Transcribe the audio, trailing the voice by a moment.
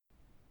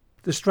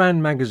The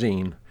Strand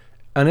Magazine,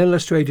 an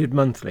illustrated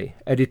monthly,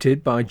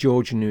 edited by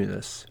George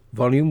Newnes,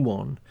 Volume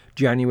 1,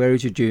 January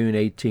to June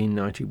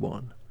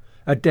 1891.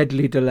 A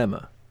Deadly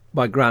Dilemma,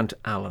 by Grant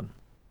Allen.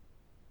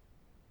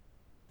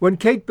 When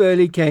Kate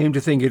Burley came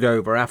to think it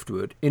over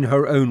afterward, in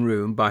her own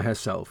room by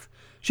herself,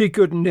 she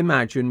couldn't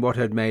imagine what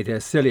had made her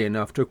silly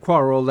enough to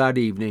quarrel that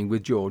evening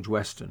with George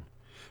Weston.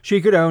 She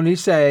could only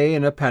say,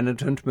 in a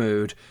penitent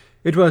mood,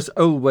 it was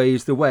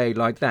always the way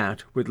like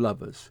that with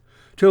lovers,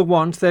 till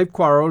once they've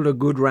quarrelled a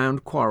good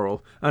round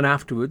quarrel, and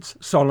afterwards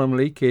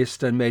solemnly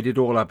kissed and made it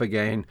all up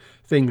again,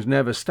 things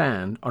never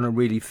stand on a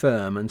really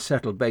firm and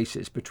settled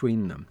basis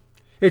between them.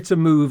 It's a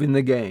move in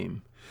the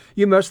game.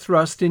 You must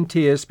thrust in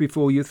tears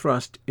before you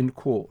thrust in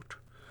court.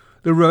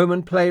 The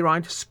Roman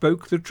playwright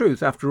spoke the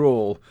truth after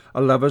all.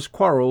 A lover's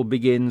quarrel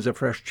begins a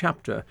fresh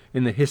chapter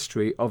in the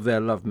history of their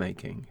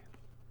love-making.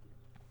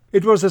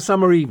 It was a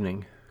summer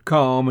evening,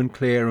 calm and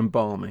clear and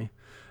balmy,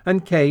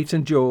 and Kate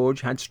and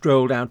George had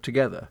strolled out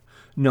together,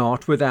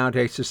 not without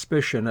a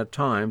suspicion at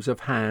times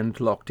of hand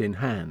locked in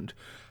hand.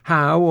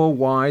 How or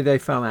why they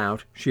fell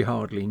out she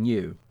hardly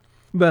knew.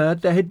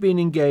 But they had been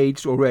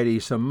engaged already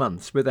some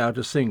months without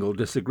a single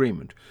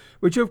disagreement,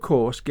 which of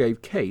course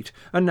gave Kate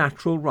a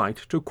natural right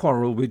to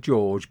quarrel with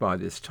George by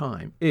this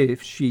time,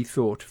 if she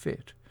thought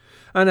fit.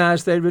 And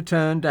as they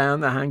returned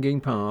down the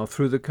hanging path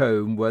through the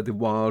combe where the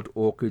wild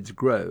orchids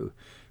grow,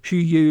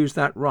 she used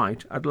that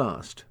right at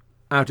last,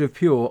 out of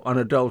pure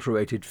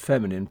unadulterated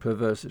feminine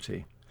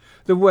perversity.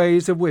 The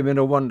ways of women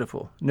are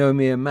wonderful. No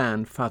mere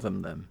man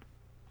fathomed them.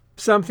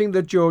 Something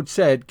that George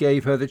said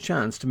gave her the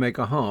chance to make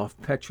a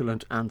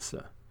half-petulant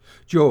answer.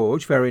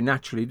 George very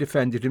naturally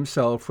defended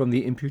himself from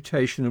the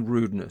imputation of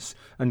rudeness,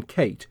 and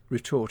Kate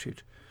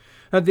retorted.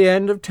 At the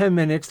end of 10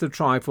 minutes the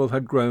trifle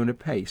had grown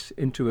apace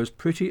into as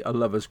pretty a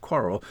lover's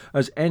quarrel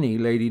as any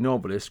lady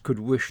novelist could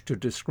wish to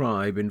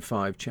describe in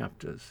 5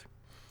 chapters.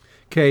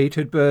 Kate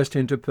had burst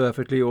into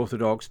perfectly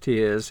orthodox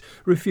tears,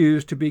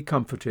 refused to be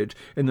comforted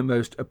in the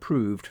most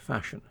approved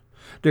fashion,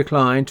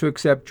 declined to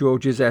accept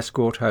George's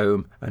escort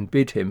home, and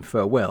bid him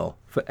farewell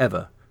for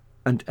ever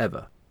and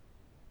ever.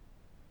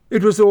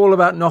 It was all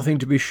about nothing,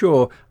 to be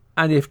sure,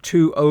 and if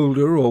 2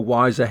 older or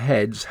wiser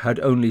heads had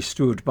only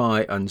stood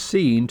by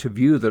unseen to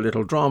view the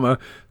little drama,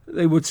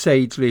 they would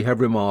sagely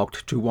have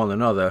remarked to one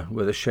another,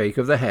 with a shake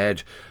of the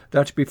head,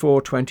 that before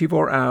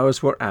 24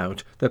 hours were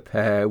out the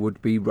pair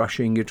would be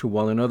rushing into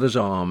one another's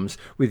arms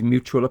with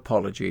mutual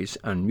apologies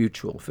and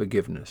mutual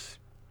forgiveness.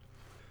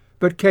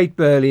 But Kate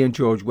Burley and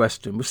George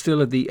Weston were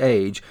still at the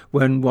age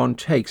when one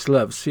takes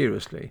love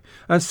seriously,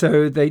 and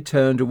so they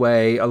turned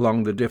away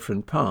along the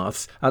different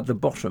paths at the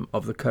bottom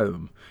of the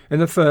combe, in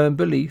the firm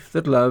belief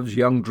that love's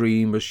young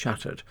dream was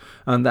shattered,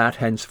 and that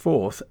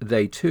henceforth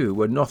they too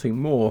were nothing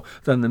more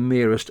than the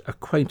merest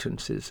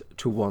acquaintances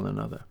to one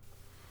another.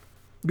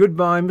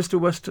 "Good-bye, Mr.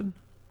 Weston,"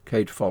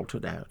 Kate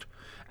faltered out,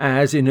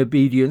 as, in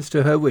obedience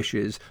to her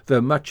wishes,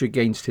 though much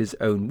against his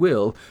own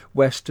will,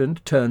 Weston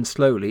turned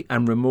slowly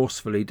and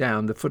remorsefully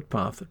down the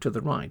footpath to the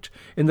right,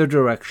 in the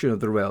direction of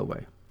the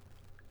railway.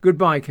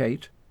 "Good-bye,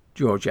 Kate,"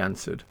 George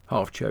answered,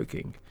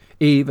 half-choking.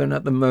 Even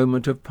at the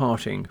moment of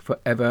parting, for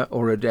ever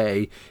or a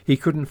day, he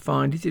couldn't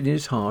find it in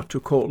his heart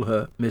to call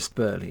her Miss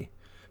Burley,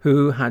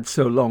 who had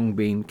so long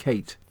been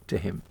Kate to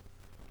him.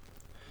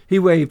 He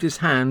waved his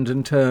hand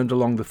and turned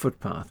along the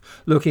footpath,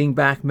 looking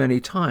back many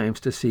times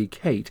to see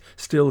Kate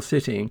still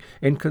sitting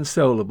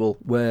inconsolable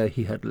where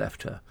he had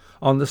left her,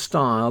 on the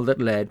stile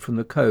that led from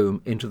the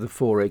combe into the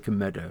 4-acre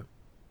meadow.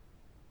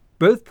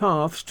 Both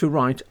paths to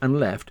right and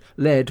left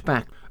led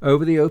back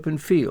over the open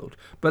field,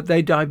 but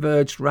they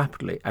diverged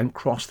rapidly and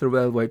crossed the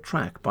railway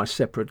track by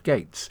separate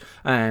gates,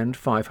 and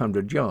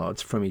 500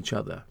 yards from each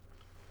other.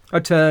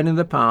 A turn in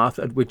the path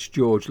at which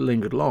George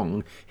lingered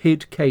long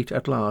hid Kate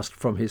at last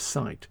from his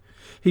sight.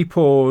 He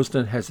paused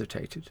and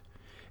hesitated.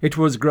 It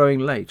was growing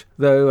late,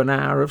 though an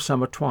hour of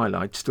summer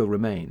twilight still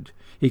remained.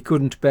 He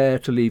couldn't bear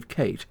to leave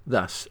Kate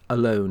thus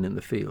alone in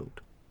the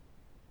field.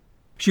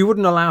 She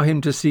wouldn't allow him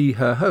to see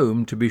her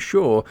home, to be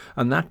sure,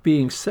 and that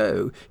being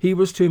so, he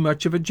was too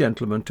much of a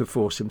gentleman to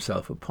force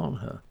himself upon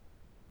her.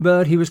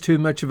 But he was too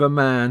much of a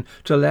man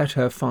to let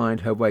her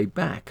find her way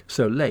back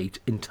so late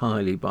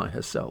entirely by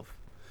herself.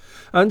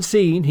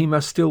 Unseen, he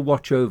must still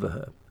watch over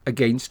her.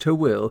 Against her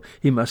will,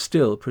 he must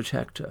still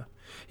protect her.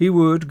 He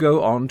would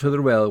go on to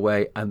the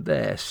railway and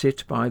there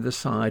sit by the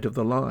side of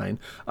the line,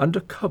 under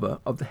cover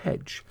of the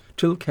hedge,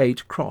 till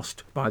Kate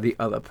crossed by the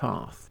other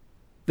path.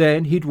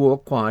 Then he'd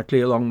walk quietly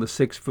along the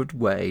 6-foot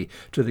way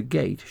to the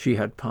gate she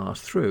had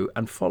passed through,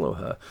 and follow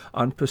her,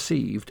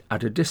 unperceived,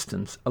 at a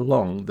distance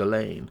along the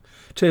lane,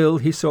 till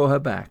he saw her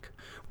back.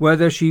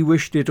 Whether she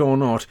wished it or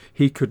not,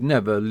 he could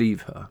never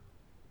leave her.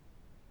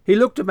 He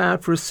looked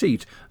about for a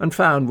seat, and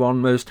found one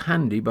most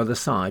handy by the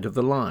side of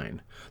the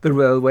line. The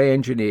railway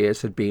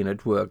engineers had been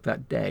at work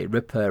that day,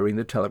 repairing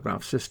the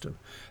telegraph system.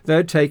 They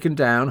had taken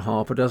down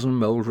 6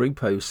 mouldering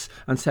posts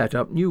and set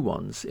up new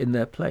ones in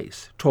their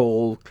place,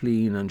 tall,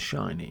 clean, and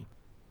shiny.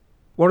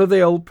 One of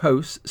the old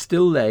posts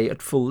still lay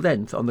at full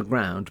length on the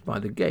ground by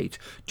the gate,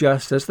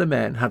 just as the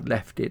men had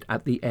left it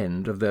at the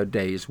end of their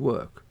day's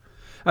work.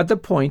 At the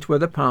point where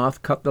the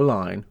path cut the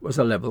line was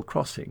a level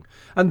crossing,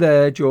 and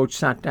there George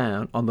sat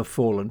down on the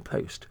fallen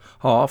post,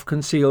 half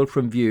concealed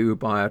from view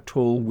by a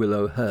tall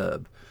willow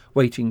herb,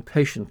 waiting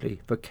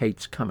patiently for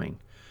Kate's coming.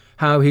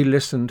 How he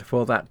listened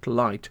for that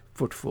light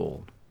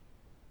footfall!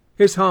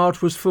 His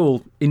heart was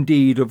full,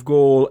 indeed, of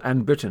gall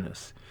and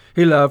bitterness.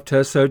 He loved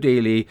her so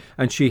dearly,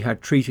 and she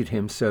had treated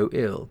him so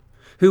ill.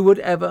 Who would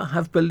ever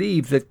have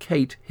believed that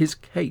Kate, his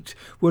Kate,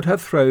 would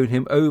have thrown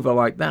him over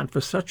like that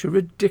for such a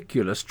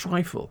ridiculous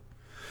trifle?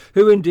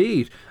 Who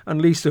indeed,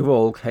 and least of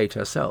all Kate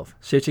herself,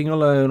 sitting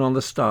alone on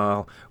the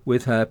stile,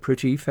 with her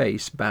pretty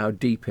face bowed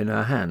deep in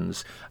her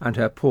hands, and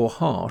her poor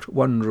heart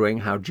wondering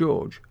how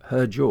George,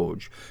 her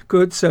George,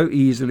 could so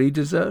easily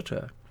desert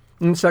her.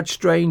 In such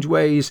strange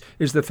ways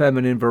is the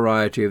feminine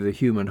variety of the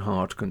human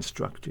heart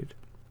constructed.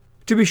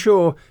 To be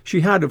sure,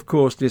 she had of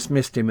course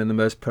dismissed him in the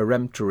most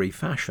peremptory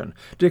fashion,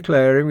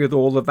 declaring with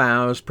all the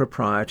vows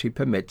propriety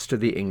permits to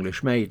the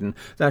English maiden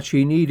that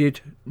she needed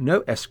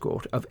no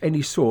escort of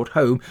any sort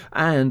home,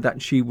 and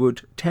that she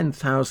would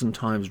 10,000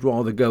 times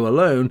rather go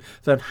alone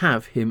than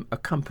have him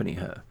accompany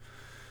her.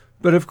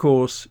 But of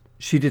course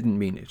she didn't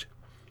mean it.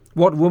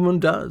 What woman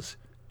does?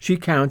 She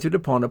counted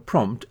upon a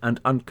prompt and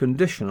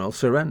unconditional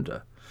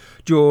surrender.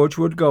 George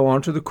would go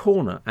on to the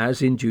corner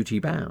as in duty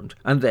bound,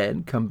 and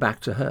then come back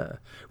to her,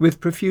 with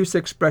profuse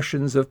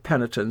expressions of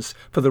penitence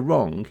for the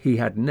wrong he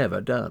had never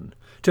done,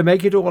 to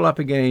make it all up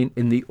again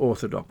in the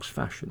orthodox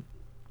fashion.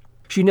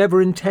 She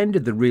never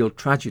intended the real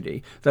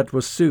tragedy that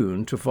was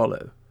soon to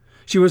follow.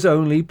 She was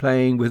only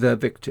playing with her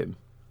victim,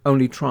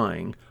 only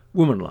trying,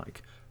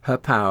 womanlike, her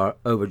power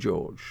over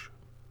George.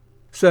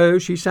 So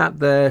she sat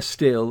there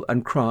still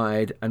and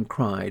cried,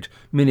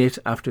 minute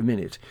after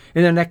minute,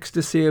 in an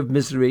ecstasy of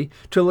misery,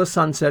 till the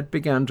sunset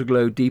began to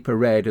glow deeper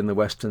red in the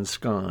western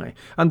sky,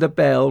 and the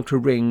bell to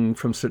ring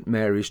from St.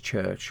 Mary's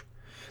Church.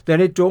 Then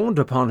it dawned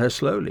upon her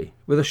slowly,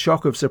 with a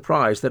shock of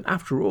surprise, that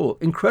after all,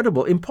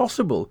 incredible,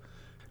 impossible,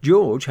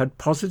 George had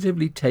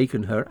positively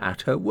taken her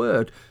at her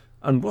word,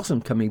 and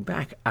wasn't coming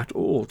back at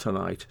all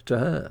tonight to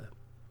her.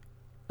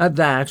 At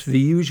that the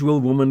usual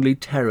womanly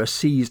terror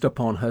seized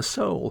upon her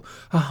soul.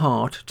 Her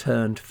heart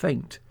turned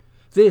faint.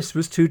 This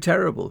was too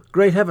terrible.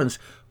 Great heavens,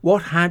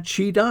 what had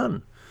she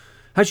done?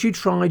 Had she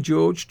tried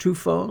George too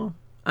far?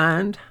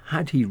 And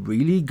had he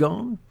really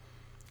gone?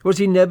 Was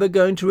he never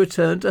going to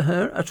return to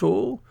her at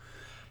all?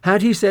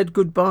 Had he said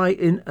good-bye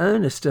in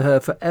earnest to her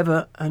for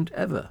ever and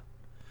ever?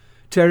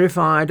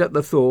 Terrified at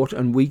the thought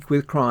and weak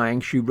with crying,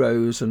 she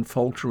rose and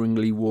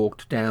falteringly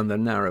walked down the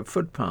narrow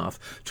footpath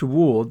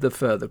toward the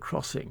further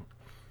crossing.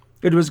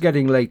 It was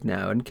getting late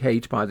now, and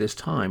Kate by this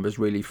time was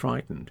really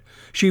frightened.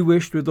 She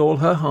wished with all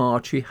her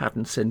heart she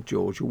hadn't sent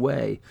George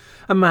away.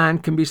 A man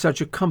can be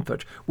such a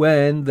comfort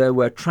when there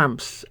were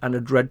tramps and a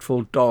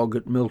dreadful dog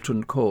at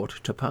Milton Court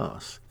to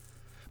pass.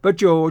 But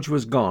George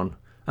was gone,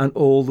 and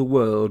all the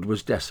world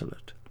was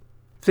desolate.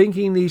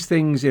 Thinking these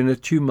things in a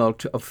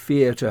tumult of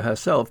fear to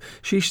herself,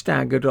 she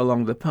staggered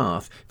along the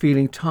path,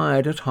 feeling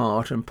tired at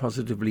heart and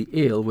positively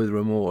ill with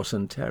remorse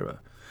and terror.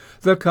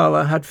 The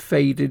colour had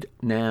faded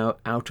now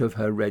out of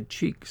her red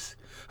cheeks.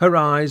 Her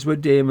eyes were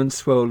dim and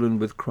swollen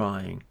with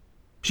crying.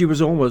 She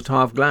was almost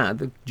half glad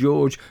that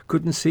George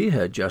couldn't see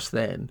her just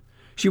then.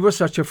 She was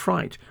such a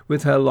fright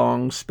with her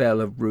long spell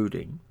of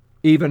brooding.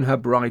 Even her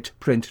bright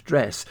print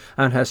dress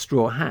and her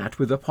straw hat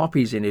with the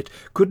poppies in it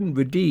couldn't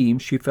redeem,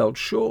 she felt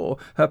sure,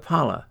 her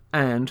pallor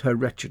and her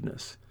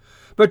wretchedness.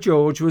 But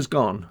George was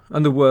gone,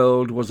 and the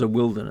world was a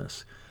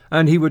wilderness,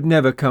 and he would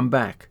never come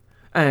back.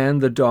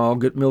 And the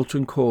dog at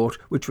Milton Court,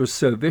 which was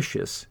so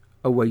vicious,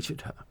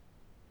 awaited her.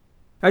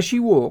 As she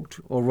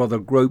walked, or rather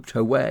groped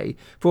her way,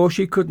 for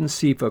she couldn't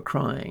see for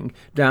crying,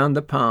 down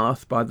the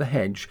path by the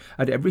hedge,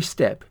 at every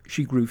step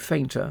she grew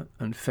fainter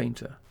and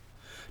fainter.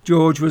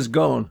 George was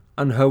gone,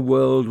 and her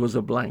world was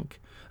a blank,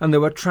 and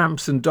there were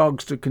tramps and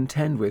dogs to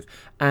contend with,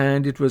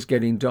 and it was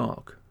getting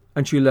dark,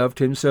 and she loved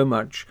him so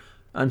much,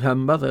 and her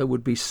mother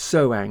would be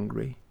so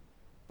angry.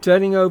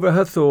 Turning over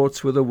her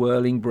thoughts with a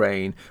whirling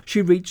brain,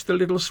 she reached the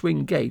little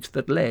swing gate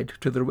that led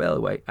to the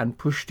railway and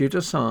pushed it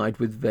aside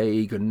with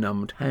vague and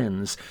numbed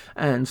hands,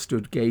 and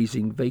stood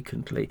gazing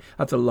vacantly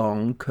at the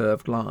long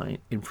curved line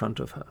in front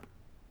of her.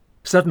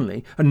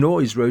 Suddenly a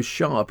noise rose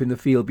sharp in the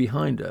field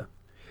behind her.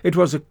 It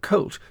was a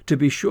colt, to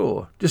be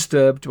sure,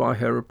 disturbed by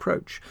her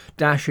approach,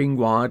 dashing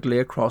wildly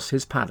across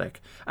his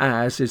paddock,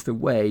 as is the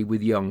way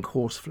with young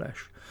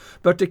horseflesh.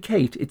 But to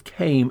Kate it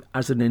came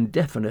as an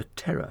indefinite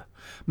terror,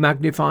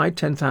 magnified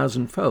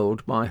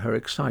 10,000-fold by her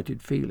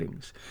excited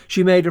feelings.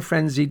 She made a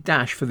frenzied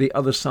dash for the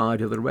other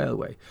side of the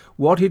railway.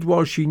 What it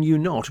was she knew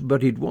not,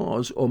 but it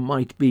was, or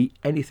might be,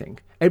 anything,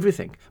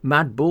 everything,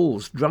 mad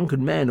bulls,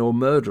 drunken men, or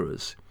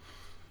murderers.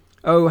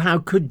 Oh, how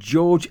could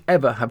George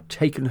ever have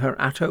taken her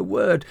at her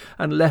word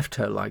and left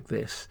her like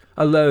this,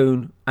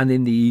 alone and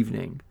in the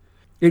evening?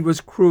 It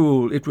was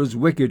cruel, it was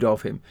wicked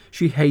of him.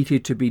 She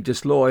hated to be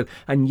disloyal,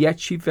 and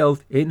yet she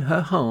felt in her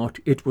heart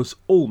it was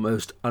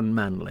almost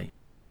unmanly.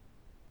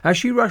 As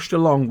she rushed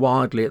along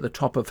wildly at the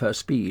top of her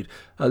speed,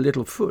 her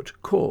little foot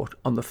caught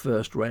on the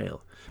first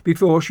rail.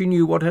 Before she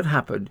knew what had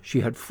happened,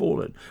 she had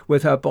fallen,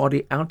 with her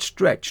body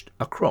outstretched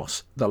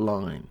across the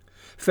line.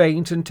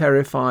 Faint and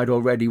terrified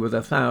already with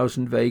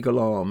 1,000 vague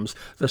alarms,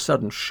 the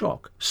sudden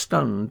shock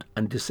stunned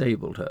and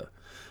disabled her.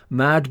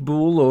 Mad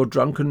bull or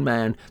drunken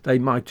man, they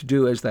might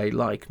do as they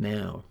like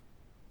now.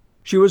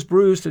 She was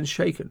bruised and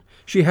shaken.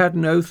 She had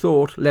no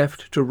thought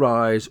left to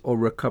rise or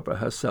recover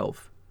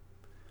herself.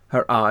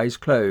 Her eyes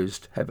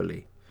closed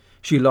heavily.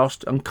 She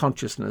lost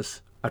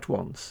unconsciousness at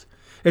once.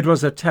 It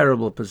was a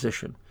terrible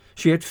position.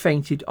 She had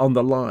fainted on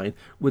the line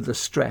with the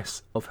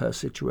stress of her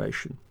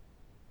situation.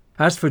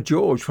 As for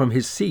George, from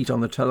his seat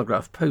on the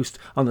telegraph post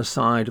on the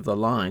side of the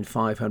line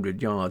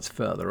 500 yards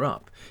further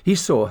up, he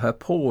saw her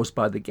pause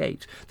by the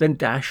gate, then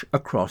dash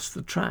across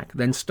the track,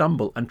 then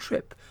stumble and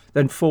trip,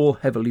 then fall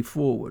heavily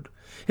forward.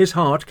 His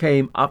heart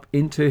came up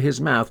into his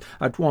mouth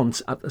at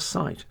once at the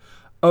sight.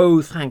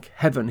 Oh, thank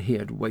heaven he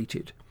had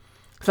waited.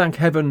 Thank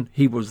heaven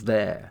he was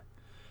there.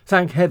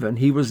 Thank heaven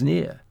he was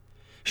near.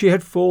 She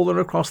had fallen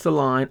across the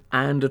line,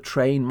 and a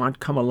train might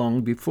come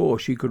along before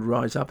she could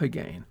rise up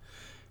again.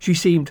 She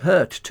seemed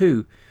hurt,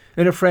 too.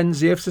 In a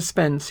frenzy of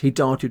suspense, he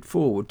darted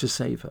forward to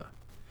save her.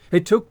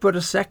 It took but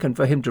a second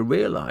for him to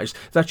realize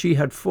that she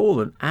had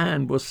fallen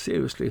and was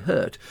seriously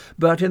hurt,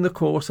 but in the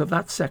course of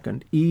that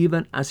second,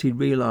 even as he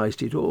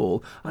realized it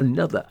all,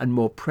 another and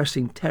more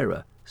pressing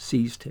terror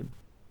seized him.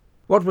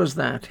 What was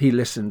that? He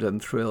listened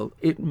and thrilled.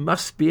 It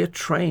must be a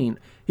train.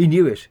 He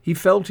knew it. He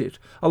felt it.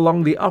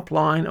 Along the up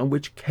line on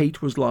which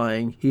Kate was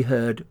lying, he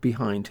heard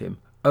behind him.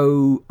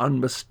 Oh,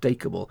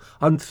 unmistakable,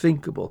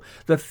 unthinkable,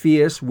 the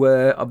fierce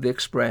whir of the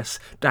express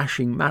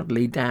dashing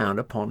madly down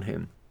upon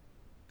him.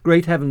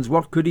 Great heavens,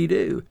 what could he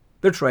do?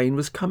 The train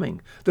was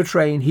coming. The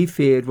train, he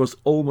feared, was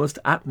almost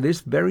at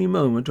this very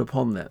moment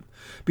upon them.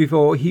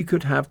 Before he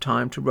could have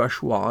time to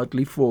rush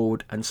wildly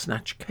forward and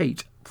snatch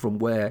Kate from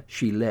where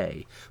she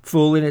lay,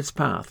 full in its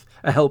path,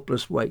 a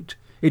helpless weight,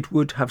 it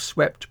would have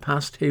swept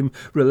past him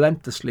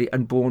relentlessly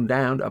and borne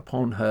down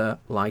upon her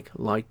like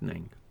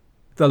lightning.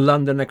 The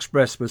London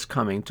Express was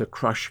coming to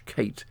crush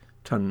Kate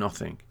to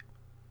nothing.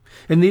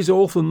 In these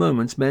awful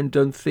moments men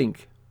don't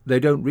think. They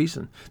don't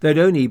reason. They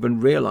don't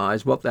even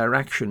realize what their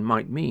action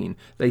might mean.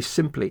 They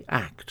simply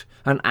act,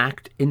 and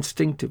act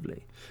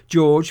instinctively.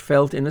 George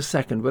felt in a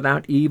second,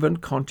 without even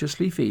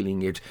consciously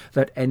feeling it,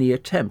 that any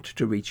attempt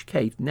to reach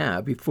Kate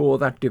now, before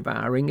that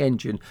devouring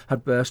engine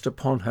had burst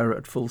upon her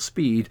at full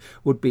speed,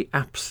 would be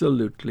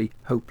absolutely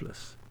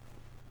hopeless.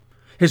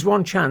 His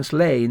one chance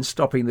lay in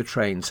stopping the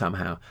train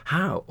somehow.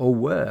 How, or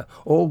where,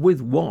 or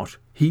with what,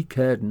 he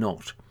cared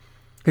not.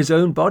 His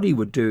own body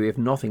would do if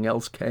nothing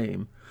else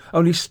came.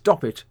 Only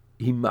stop it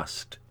he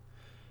must.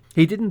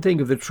 He didn't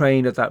think of the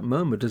train at that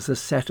moment as a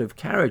set of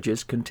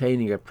carriages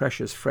containing a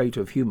precious freight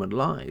of human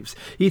lives.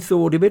 He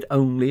thought of it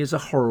only as a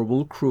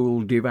horrible,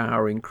 cruel,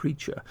 devouring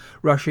creature,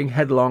 rushing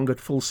headlong at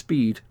full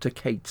speed to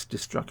Kate's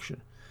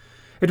destruction.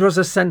 It was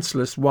a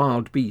senseless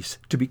wild beast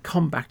to be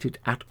combated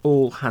at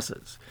all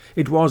hazards.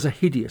 It was a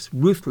hideous,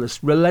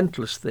 ruthless,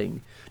 relentless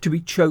thing to be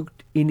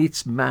choked in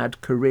its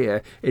mad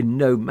career in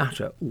no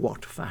matter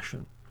what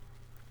fashion.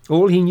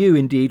 All he knew,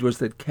 indeed, was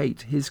that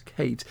Kate, his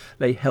Kate,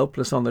 lay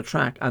helpless on the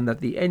track, and that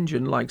the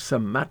engine, like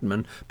some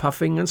madman,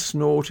 puffing and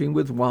snorting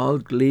with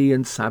wild glee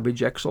and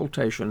savage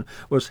exultation,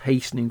 was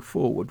hastening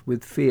forward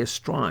with fierce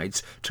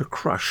strides to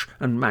crush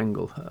and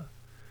mangle her.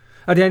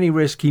 At any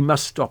risk he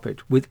must stop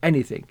it, with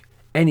anything,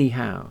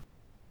 anyhow.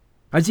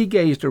 As he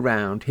gazed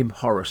around him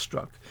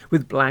horror-struck,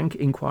 with blank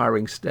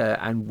inquiring stare,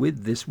 and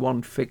with this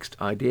one fixed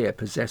idea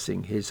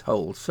possessing his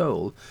whole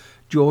soul,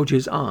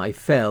 George's eye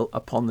fell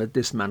upon the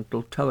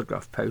dismantled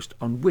telegraph post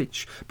on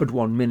which, but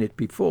 1 minute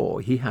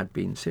before, he had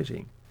been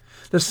sitting.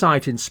 The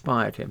sight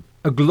inspired him.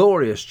 A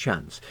glorious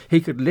chance.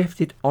 He could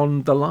lift it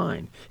on the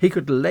line. He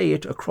could lay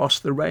it across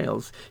the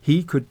rails.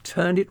 He could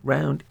turn it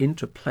round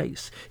into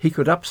place. He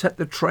could upset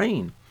the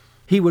train.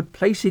 He would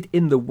place it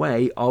in the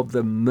way of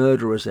the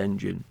murderous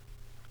engine.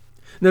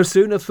 No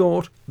sooner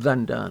thought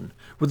than done.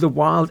 With the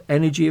wild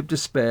energy of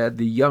despair,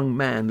 the young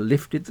man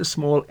lifted the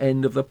small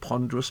end of the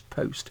ponderous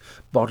post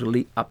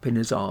bodily up in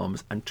his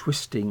arms, and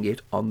twisting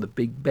it on the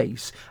big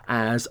base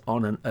as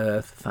on an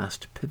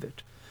earth-fast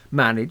pivot,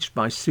 managed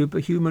by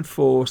superhuman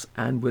force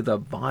and with a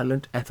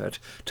violent effort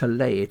to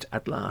lay it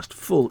at last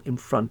full in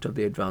front of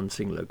the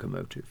advancing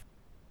locomotive.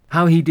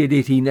 How he did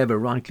it he never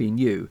rightly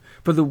knew,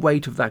 for the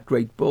weight of that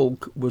great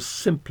bulk was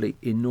simply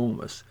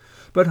enormous.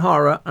 But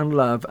horror and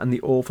love and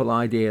the awful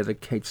idea that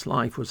Kate's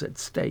life was at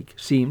stake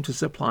seemed to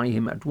supply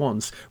him at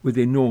once with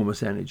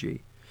enormous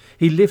energy.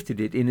 He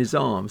lifted it in his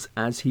arms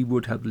as he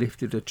would have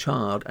lifted a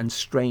child, and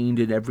strained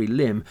in every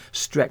limb,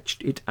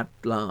 stretched it at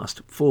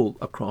last full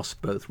across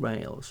both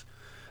rails.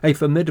 A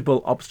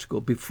formidable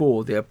obstacle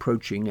before the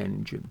approaching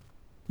engine.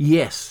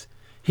 Yes,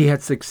 he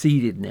had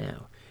succeeded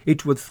now.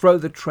 It would throw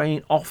the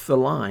train off the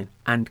line,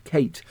 and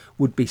Kate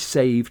would be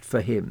saved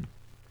for him.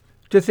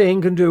 To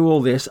think and do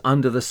all this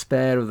under the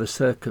spare of the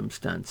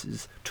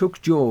circumstances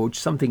took George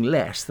something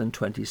less than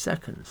 20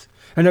 seconds.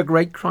 In a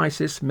great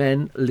crisis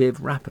men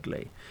live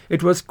rapidly.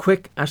 It was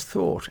quick as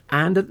thought,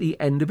 and at the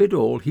end of it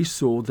all he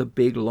saw the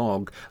big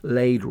log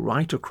laid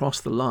right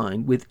across the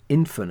line with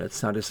infinite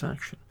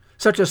satisfaction.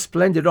 Such a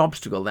splendid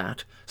obstacle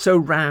that, so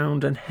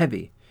round and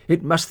heavy.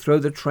 It must throw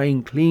the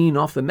train clean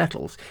off the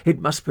metals. It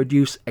must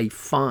produce a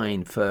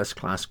fine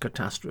first-class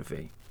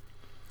catastrophe.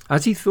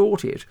 As he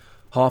thought it,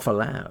 half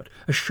aloud,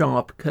 a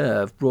sharp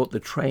curve brought the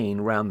train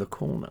round the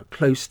corner,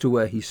 close to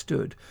where he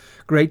stood,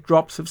 great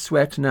drops of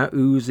sweat now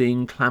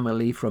oozing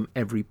clammily from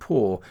every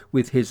pore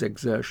with his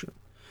exertion.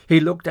 He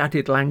looked at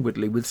it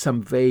languidly with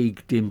some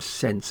vague dim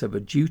sense of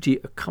a duty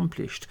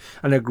accomplished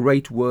and a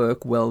great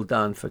work well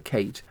done for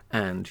Kate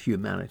and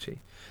humanity.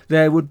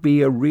 There would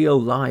be a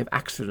real live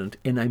accident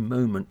in a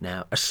moment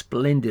now, a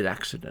splendid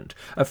accident,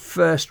 a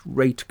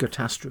first-rate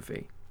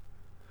catastrophe.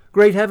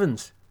 Great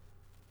heavens!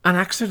 An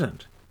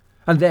accident!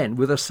 And then,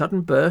 with a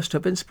sudden burst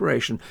of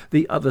inspiration,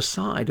 the other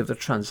side of the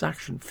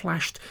transaction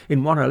flashed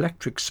in one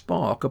electric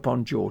spark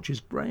upon George's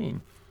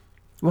brain.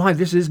 Why,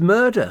 this is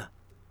murder!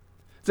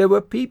 There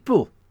were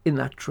people in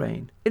that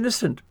train,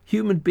 innocent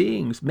human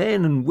beings,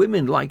 men and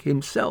women like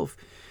himself,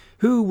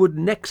 who would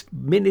next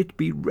minute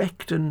be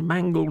wrecked and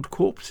mangled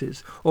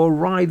corpses or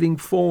writhing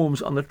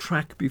forms on the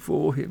track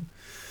before him.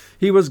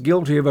 He was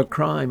guilty of a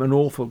crime, an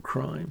awful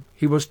crime.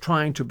 He was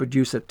trying to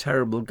produce a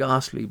terrible,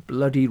 ghastly,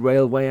 bloody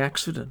railway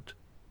accident.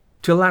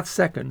 Till that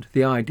second,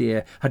 the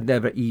idea had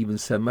never even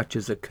so much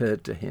as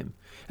occurred to him.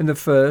 In the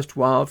first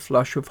wild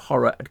flush of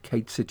horror at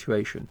Kate's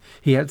situation,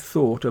 he had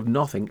thought of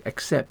nothing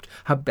except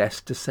how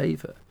best to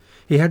save her.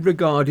 He had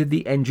regarded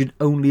the engine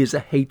only as a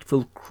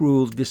hateful,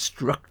 cruel,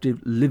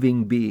 destructive,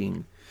 living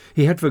being.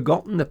 He had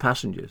forgotten the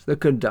passengers, the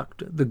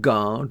conductor, the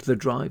guard, the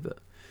driver.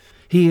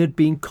 He had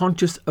been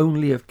conscious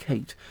only of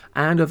Kate,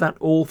 and of that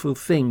awful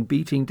thing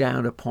beating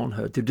down upon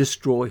her to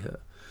destroy her.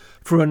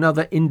 For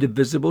another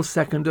indivisible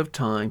second of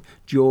time,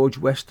 George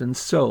Weston's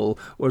soul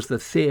was the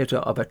theatre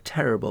of a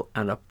terrible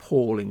and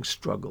appalling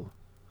struggle.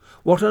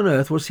 What on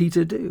earth was he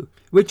to do?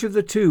 Which of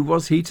the two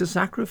was he to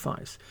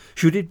sacrifice?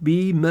 Should it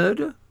be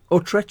murder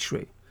or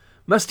treachery?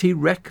 Must he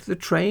wreck the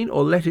train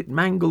or let it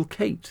mangle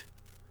Kate?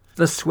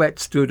 The sweat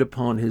stood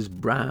upon his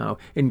brow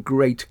in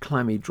great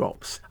clammy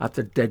drops at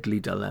the deadly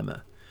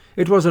dilemma.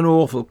 It was an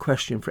awful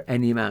question for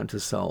any man to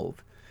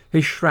solve.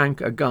 He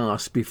shrank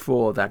aghast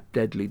before that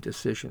deadly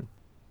decision.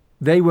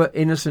 They were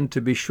innocent,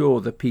 to be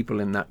sure, the people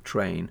in that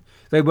train.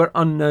 They were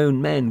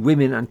unknown men,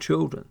 women and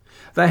children.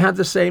 They had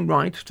the same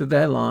right to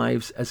their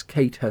lives as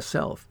Kate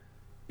herself.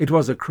 It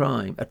was a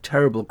crime, a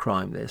terrible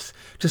crime this,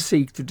 to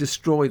seek to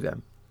destroy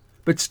them.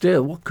 But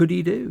still, what could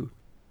he do?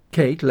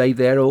 Kate lay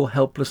there all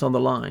helpless on the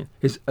line,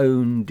 his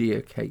own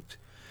dear Kate,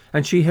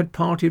 and she had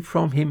parted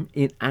from him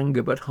in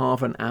anger but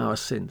half an hour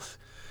since.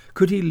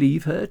 Could he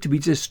leave her to be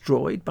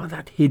destroyed by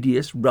that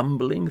hideous,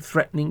 rumbling,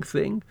 threatening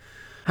thing?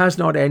 Has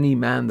not any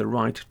man the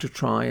right to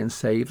try and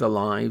save the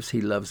lives he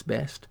loves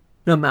best,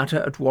 no matter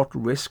at what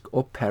risk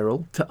or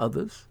peril to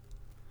others?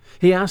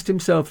 He asked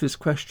himself this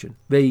question,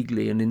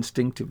 vaguely and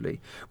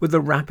instinctively, with the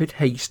rapid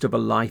haste of a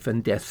life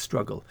and death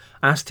struggle,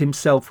 asked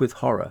himself with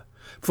horror,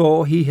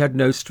 for he had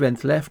no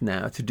strength left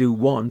now to do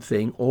one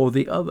thing or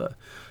the other,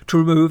 to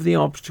remove the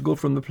obstacle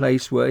from the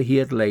place where he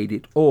had laid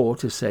it, or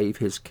to save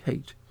his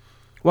Kate.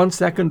 1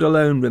 second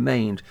alone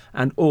remained,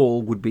 and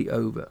all would be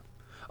over.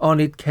 On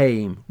it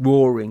came,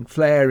 roaring,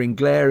 flaring,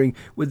 glaring,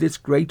 with its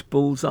great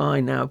bull's eye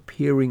now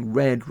peering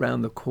red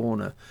round the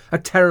corner, a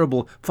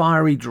terrible,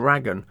 fiery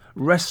dragon,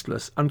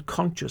 restless,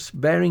 unconscious,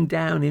 bearing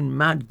down in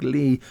mad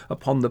glee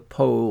upon the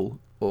Pole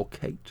or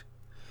Kate.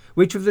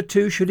 Which of the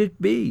two should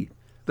it be,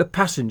 the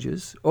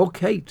passengers or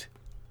Kate?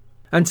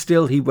 And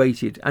still he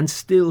waited, and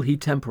still he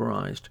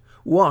temporized.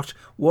 What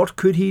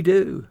could he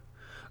do?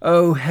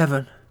 O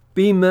heaven,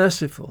 be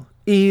merciful!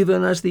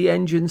 Even as the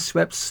engine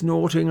swept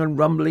snorting and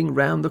rumbling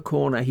round the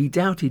corner, he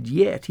doubted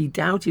yet, he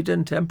doubted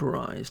and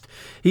temporized.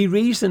 He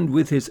reasoned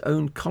with his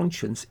own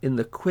conscience in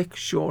the quick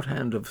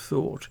shorthand of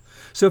thought.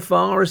 So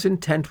far as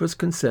intent was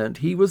concerned,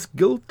 he was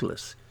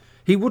guiltless.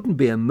 He wouldn't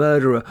be a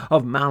murderer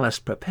of malice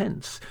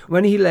prepense.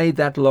 When he laid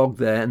that log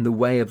there in the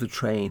way of the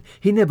train,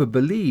 he never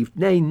believed,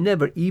 nay,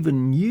 never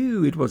even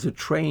knew it was a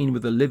train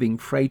with a living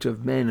freight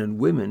of men and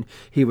women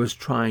he was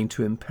trying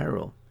to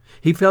imperil.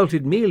 He felt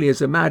it merely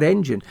as a mad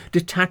engine,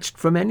 detached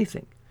from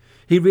anything.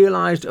 He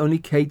realized only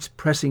Kate's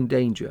pressing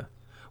danger.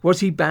 Was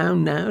he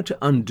bound now to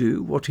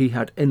undo what he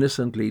had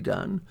innocently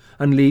done,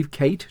 and leave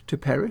Kate to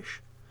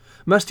perish?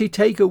 Must he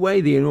take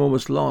away the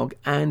enormous log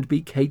and be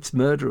Kate's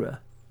murderer?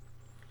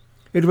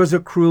 It was a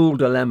cruel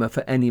dilemma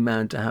for any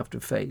man to have to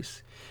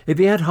face. If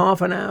he had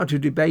half an hour to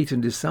debate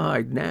and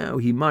decide now,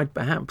 he might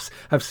perhaps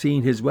have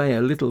seen his way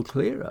a little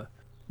clearer.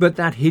 But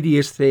that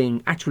hideous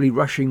thing actually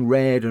rushing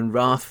red and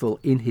wrathful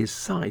in his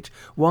sight,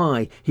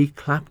 why, he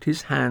clapped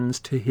his hands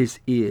to his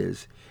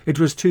ears. It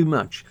was too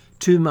much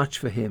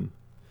for him.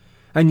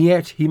 And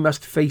yet he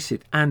must face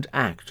it and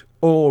act,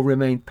 or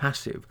remain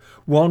passive,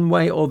 one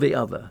way or the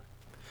other.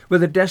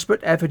 With a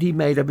desperate effort he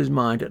made up his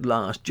mind at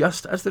last,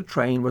 just as the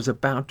train was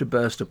about to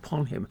burst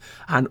upon him,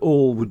 and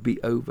all would be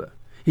over.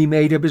 He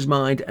made up his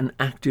mind and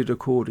acted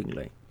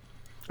accordingly.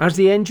 As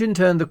the engine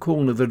turned the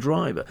corner, the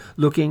driver,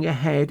 looking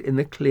ahead in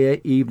the clear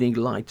evening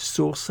light,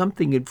 saw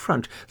something in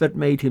front that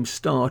made him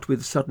start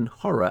with sudden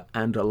horror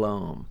and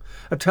alarm.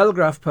 A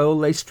telegraph pole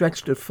lay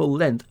stretched at full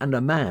length, and a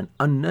man,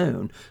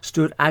 unknown,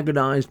 stood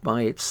agonized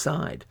by its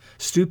side,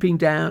 stooping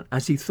down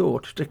as he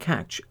thought to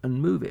catch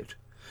and move it.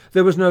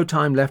 There was no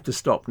time left to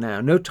stop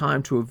now, no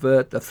time to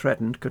avert the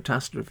threatened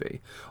catastrophe.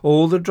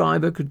 All the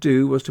driver could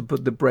do was to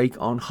put the brake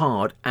on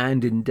hard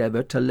and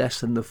endeavour to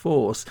lessen the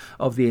force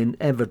of the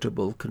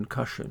inevitable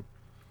concussion.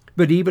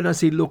 But even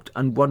as he looked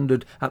and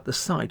wondered at the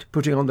sight,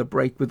 putting on the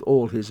brake with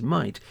all his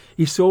might,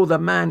 he saw the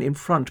man in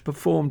front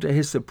perform to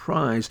his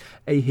surprise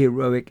a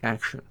heroic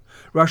action.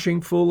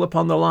 Rushing full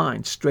upon the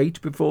line,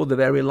 straight before the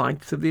very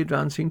lights of the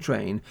advancing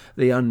train,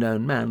 the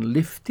unknown man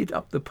lifted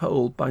up the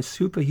pole by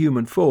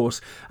superhuman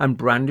force and,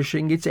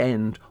 brandishing its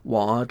end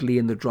wildly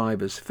in the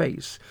driver's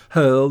face,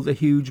 hurled the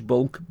huge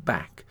bulk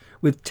back,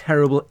 with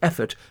terrible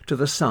effort, to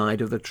the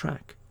side of the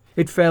track.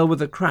 It fell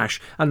with a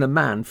crash, and the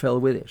man fell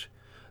with it.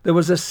 There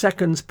was a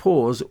second's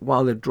pause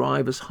while the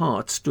driver's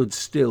heart stood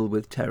still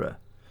with terror.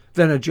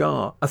 Then a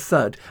jar, a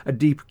thud, a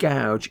deep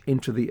gouge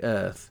into the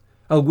earth.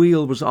 A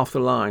wheel was off the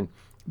line.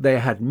 They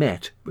had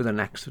met with an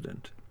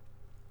accident.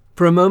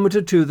 For a moment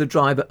or two the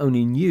driver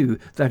only knew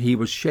that he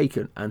was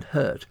shaken and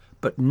hurt,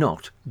 but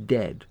not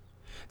dead.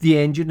 The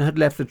engine had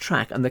left the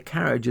track and the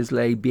carriages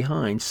lay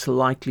behind,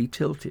 slightly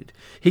tilted.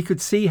 He could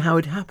see how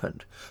it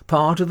happened.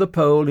 Part of the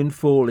pole in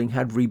falling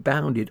had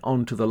rebounded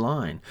onto the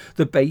line.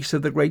 The base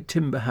of the great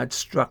timber had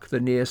struck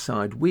the near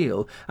side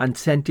wheel and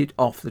sent it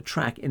off the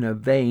track in a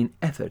vain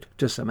effort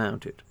to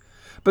surmount it.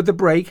 But the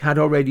brake had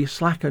already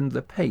slackened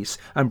the pace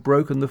and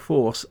broken the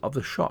force of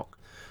the shock,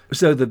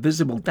 so the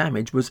visible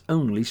damage was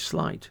only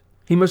slight.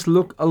 He must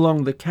look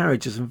along the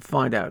carriages and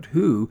find out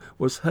who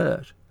was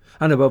hurt,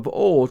 and above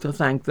all to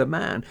thank the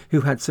man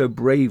who had so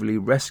bravely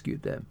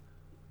rescued them.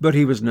 But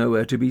he was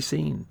nowhere to be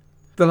seen.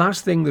 The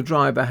last thing the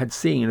driver had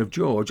seen of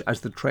George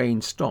as the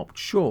train stopped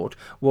short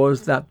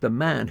was that the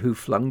man who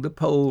flung the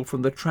pole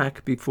from the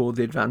track before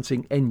the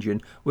advancing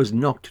engine was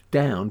knocked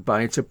down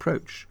by its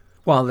approach,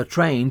 while the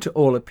train, to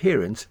all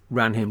appearance,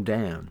 ran him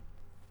down.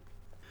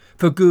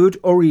 For good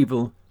or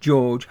evil,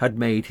 George had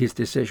made his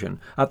decision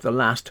at the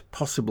last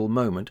possible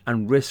moment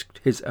and risked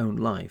his own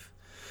life.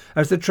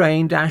 As the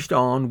train dashed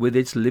on with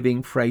its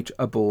living freight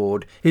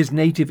aboard, his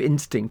native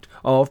instinct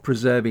of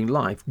preserving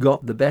life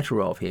got the better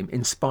of him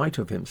in spite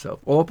of himself,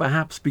 or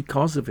perhaps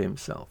because of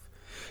himself.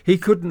 He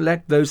couldn't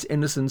let those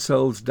innocent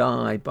souls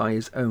die by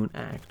his own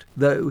act,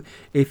 though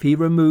if he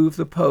removed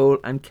the pole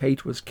and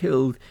Kate was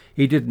killed,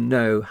 he didn't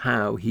know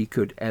how he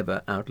could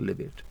ever outlive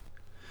it.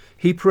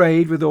 He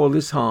prayed with all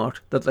his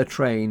heart that the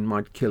train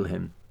might kill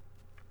him.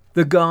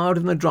 The guard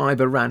and the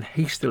driver ran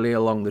hastily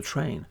along the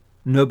train.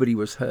 Nobody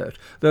was hurt,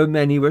 though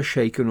many were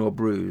shaken or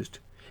bruised.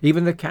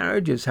 Even the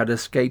carriages had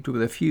escaped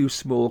with a few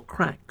small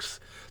cracks.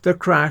 The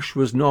crash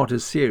was not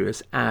as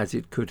serious as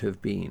it could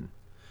have been.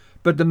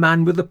 But the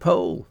man with the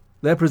pole,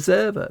 their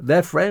preserver,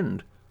 their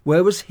friend,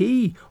 where was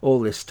he all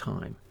this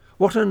time?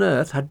 What on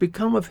earth had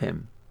become of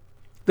him?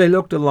 They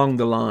looked along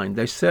the line.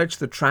 They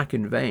searched the track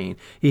in vain.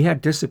 He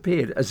had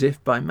disappeared as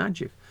if by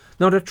magic.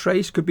 Not a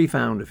trace could be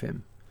found of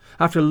him.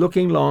 After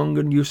looking long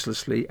and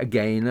uselessly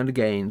again and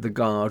again, the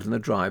guard and the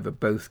driver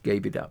both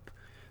gave it up.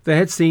 They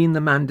had seen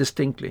the man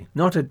distinctly,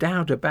 not a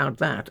doubt about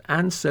that,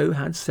 and so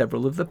had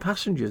several of the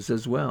passengers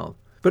as well.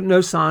 But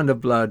no sign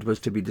of blood was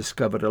to be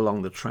discovered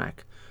along the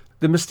track.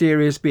 The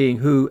mysterious being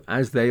who,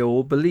 as they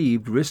all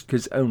believed, risked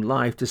his own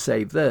life to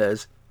save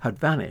theirs, had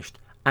vanished,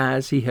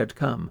 as he had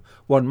come,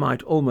 one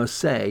might almost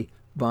say,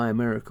 by a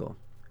miracle.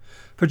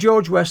 For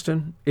George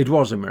Weston it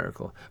was a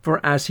miracle,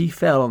 for as he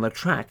fell on the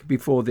track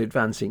before the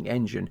advancing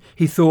engine,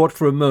 he thought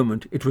for a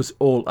moment it was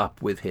all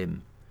up with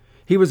him.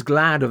 He was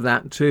glad of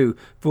that too,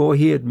 for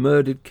he had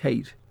murdered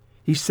Kate.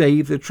 He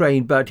saved the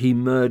train, but he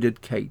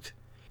murdered Kate.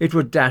 It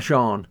would dash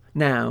on,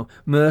 now,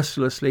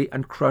 mercilessly,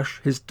 and crush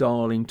his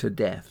darling to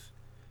death.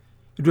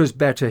 It was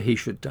better he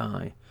should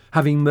die,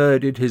 having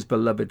murdered his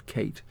beloved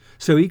Kate,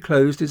 so he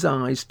closed his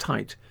eyes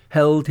tight,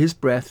 held his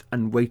breath,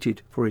 and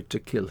waited for it to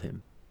kill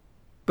him.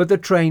 But the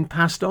train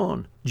passed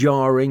on,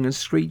 jarring and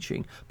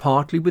screeching,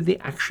 partly with the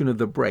action of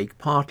the brake,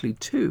 partly,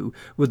 too,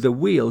 with the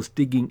wheels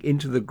digging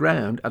into the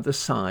ground at the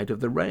side of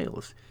the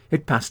rails.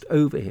 It passed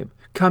over him,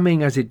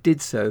 coming as it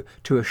did so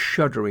to a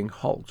shuddering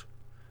halt.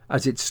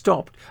 As it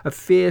stopped, a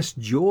fierce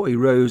joy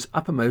rose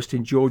uppermost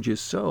in George's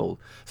soul.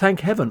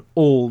 Thank heaven,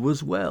 all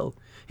was well.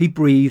 He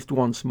breathed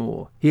once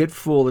more. He had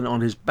fallen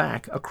on his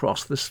back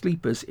across the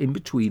sleepers in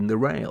between the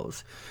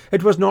rails.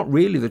 It was not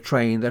really the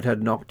train that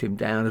had knocked him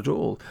down at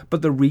all,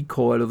 but the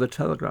recoil of the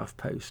telegraph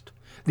post.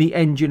 The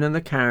engine and the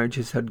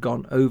carriages had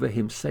gone over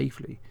him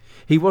safely.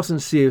 He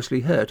wasn't seriously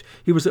hurt.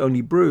 He was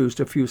only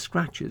bruised, a few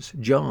scratches,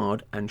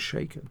 jarred and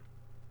shaken.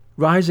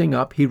 Rising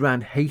up, he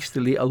ran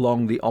hastily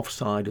along the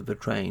off-side of the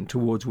train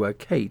towards where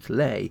Kate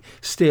lay,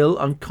 still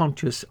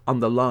unconscious,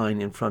 on the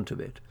line in front of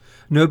it.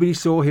 Nobody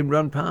saw him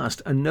run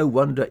past, and no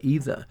wonder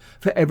either,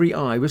 for every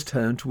eye was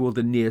turned toward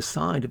the near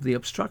side of the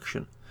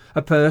obstruction.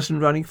 A person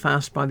running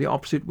fast by the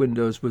opposite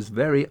windows was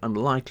very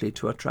unlikely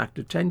to attract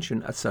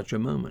attention at such a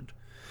moment.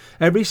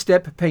 Every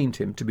step pained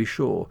him, to be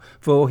sure,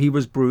 for he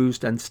was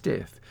bruised and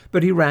stiff,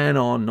 but he ran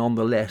on none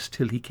the less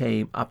till he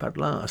came up at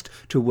last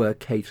to where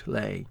Kate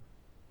lay.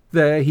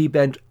 There he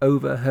bent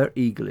over her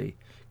eagerly.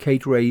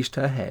 Kate raised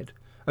her head,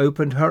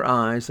 opened her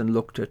eyes, and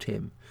looked at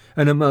him.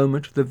 In a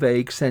moment the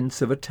vague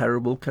sense of a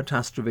terrible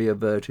catastrophe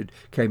averted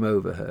came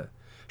over her.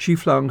 She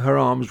flung her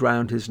arms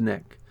round his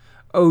neck.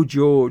 "Oh,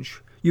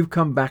 George, you've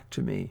come back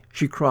to me,"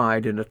 she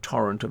cried in a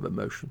torrent of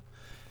emotion.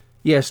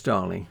 "Yes,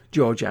 darling,"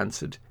 George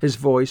answered, his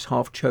voice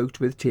half choked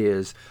with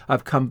tears.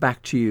 "I've come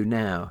back to you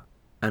now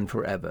and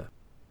forever."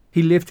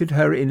 He lifted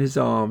her in his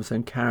arms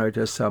and carried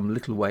her some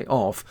little way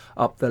off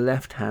up the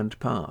left-hand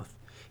path.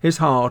 His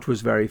heart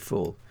was very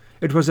full.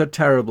 It was a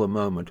terrible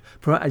moment,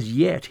 for as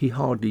yet he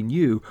hardly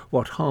knew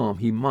what harm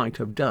he might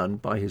have done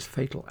by his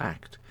fatal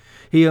act.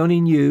 He only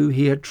knew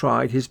he had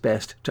tried his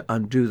best to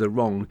undo the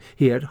wrong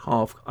he had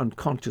half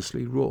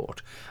unconsciously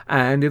wrought,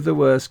 and if the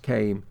worst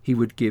came, he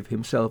would give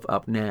himself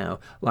up now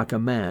like a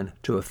man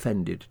to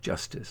offended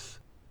justice.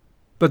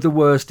 But the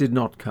worst did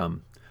not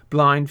come.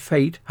 Blind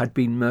fate had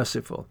been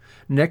merciful.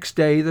 Next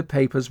day the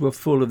papers were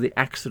full of the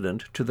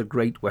accident to the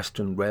Great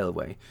Western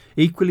Railway,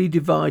 equally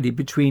divided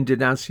between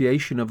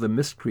denunciation of the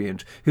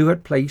miscreant who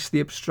had placed the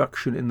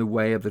obstruction in the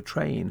way of the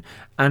train,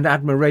 and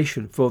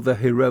admiration for the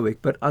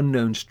heroic but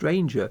unknown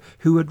stranger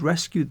who had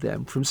rescued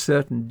them from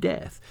certain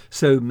death,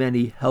 so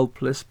many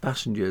helpless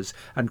passengers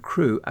and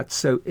crew at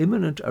so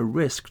imminent a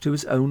risk to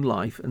his own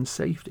life and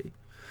safety.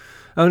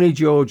 Only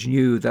George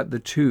knew that the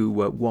two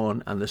were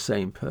one and the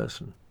same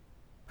person.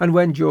 And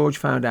when George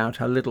found out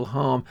how little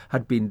harm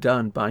had been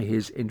done by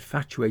his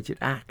infatuated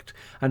act,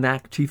 an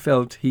act he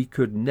felt he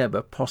could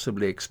never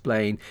possibly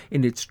explain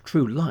in its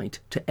true light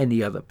to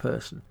any other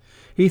person,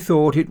 he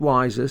thought it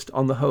wisest,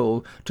 on the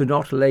whole, to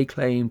not lay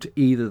claim to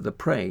either the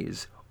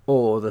praise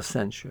or the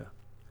censure.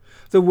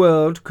 The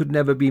world could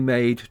never be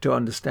made to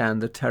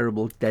understand the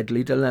terrible,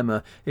 deadly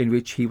dilemma in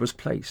which he was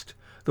placed,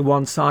 the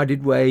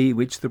one-sided way in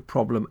which the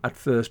problem at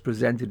first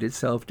presented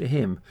itself to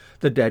him,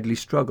 the deadly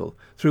struggle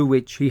through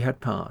which he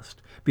had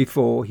passed,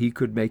 before he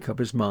could make up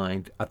his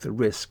mind, at the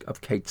risk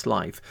of Kate's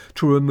life,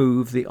 to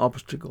remove the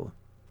obstacle.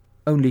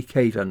 Only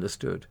Kate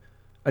understood,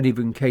 and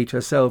even Kate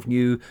herself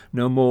knew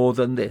no more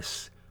than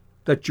this,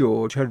 that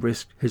George had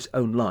risked his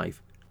own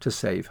life to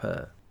save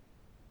her.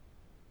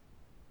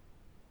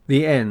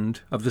 The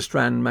end of the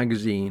Strand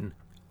Magazine,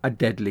 A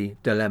Deadly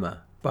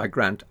Dilemma, by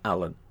Grant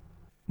Allen.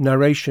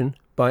 Narration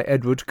by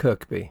Edward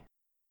Kirkby.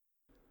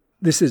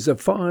 This is a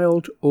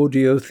Filed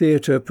Audio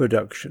Theatre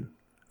production.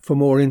 For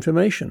more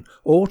information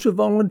or to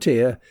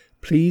volunteer,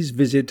 please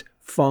visit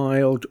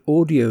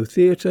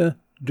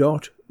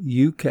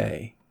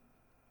filedaudiotheatre.uk.